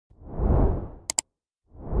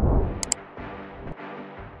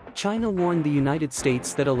China warned the United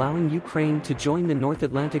States that allowing Ukraine to join the North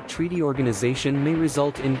Atlantic Treaty Organization may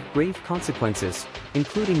result in grave consequences,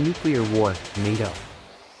 including nuclear war, NATO.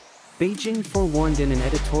 Beijing forewarned in an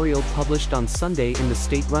editorial published on Sunday in the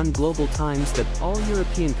state-run Global Times that all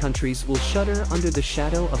European countries will shudder under the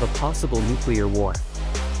shadow of a possible nuclear war.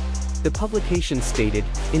 The publication stated,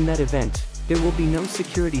 in that event, there will be no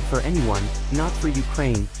security for anyone, not for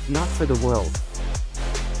Ukraine, not for the world.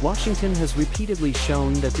 Washington has repeatedly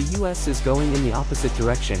shown that the US is going in the opposite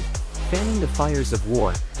direction, fanning the fires of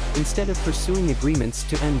war, instead of pursuing agreements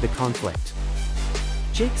to end the conflict.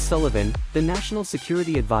 Jake Sullivan, the national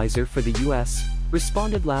security advisor for the US,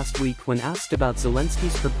 responded last week when asked about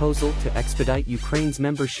Zelensky's proposal to expedite Ukraine's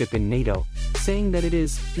membership in NATO, saying that it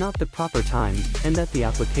is not the proper time and that the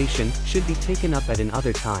application should be taken up at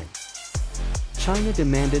another time. China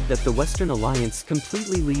demanded that the Western alliance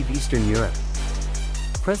completely leave Eastern Europe.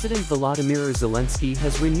 President Volodymyr Zelensky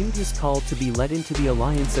has renewed his call to be let into the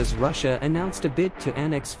alliance as Russia announced a bid to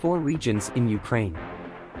annex 4 regions in Ukraine.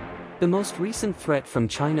 The most recent threat from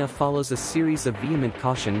China follows a series of vehement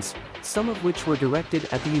cautions, some of which were directed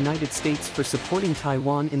at the United States for supporting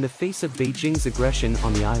Taiwan in the face of Beijing's aggression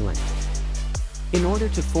on the island. In order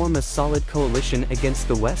to form a solid coalition against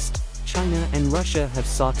the West, China and Russia have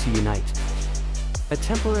sought to unite. A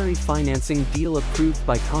temporary financing deal approved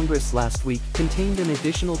by Congress last week contained an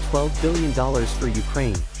additional $12 billion for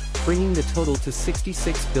Ukraine, bringing the total to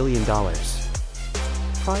 $66 billion.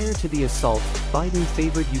 Prior to the assault, Biden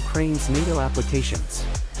favored Ukraine's NATO applications.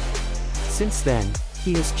 Since then,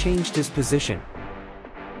 he has changed his position.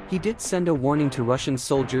 He did send a warning to Russian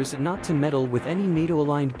soldiers not to meddle with any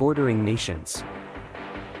NATO-aligned bordering nations.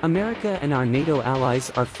 America and our NATO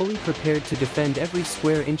allies are fully prepared to defend every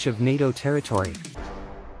square inch of NATO territory.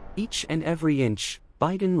 Each and every inch,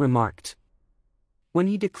 Biden remarked. When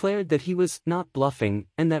he declared that he was not bluffing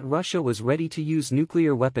and that Russia was ready to use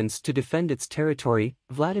nuclear weapons to defend its territory,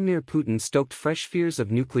 Vladimir Putin stoked fresh fears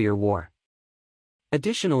of nuclear war.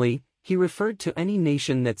 Additionally, he referred to any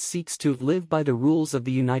nation that seeks to live by the rules of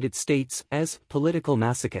the United States as political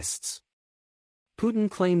masochists.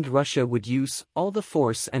 Putin claimed Russia would use all the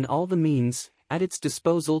force and all the means at its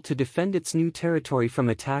disposal to defend its new territory from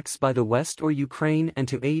attacks by the West or Ukraine and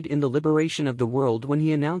to aid in the liberation of the world when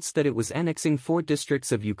he announced that it was annexing 4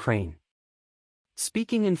 districts of Ukraine.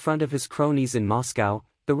 Speaking in front of his cronies in Moscow,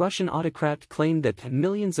 the Russian autocrat claimed that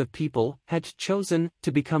millions of people had chosen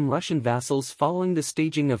to become Russian vassals following the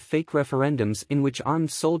staging of fake referendums in which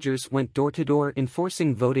armed soldiers went door-to-door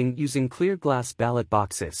enforcing voting using clear glass ballot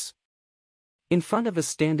boxes. In front of a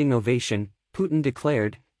standing ovation, Putin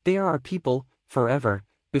declared, "They are our people, forever,"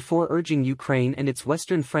 before urging Ukraine and its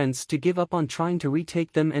Western friends to give up on trying to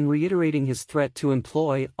retake them and reiterating his threat to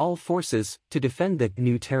employ all forces to defend the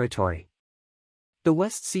new territory. The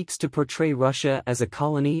West seeks to portray Russia as a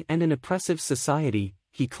colony and an oppressive society,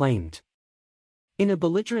 he claimed. In a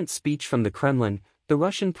belligerent speech from the Kremlin, the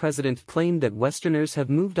Russian president claimed that Westerners have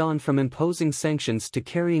moved on from imposing sanctions to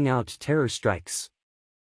carrying out terror strikes.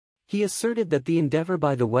 He asserted that the endeavor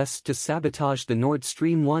by the West to sabotage the Nord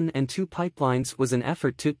Stream 1 and 2 pipelines was an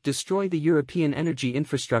effort to destroy the European energy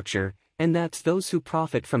infrastructure, and that those who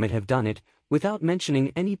profit from it have done it, without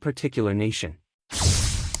mentioning any particular nation.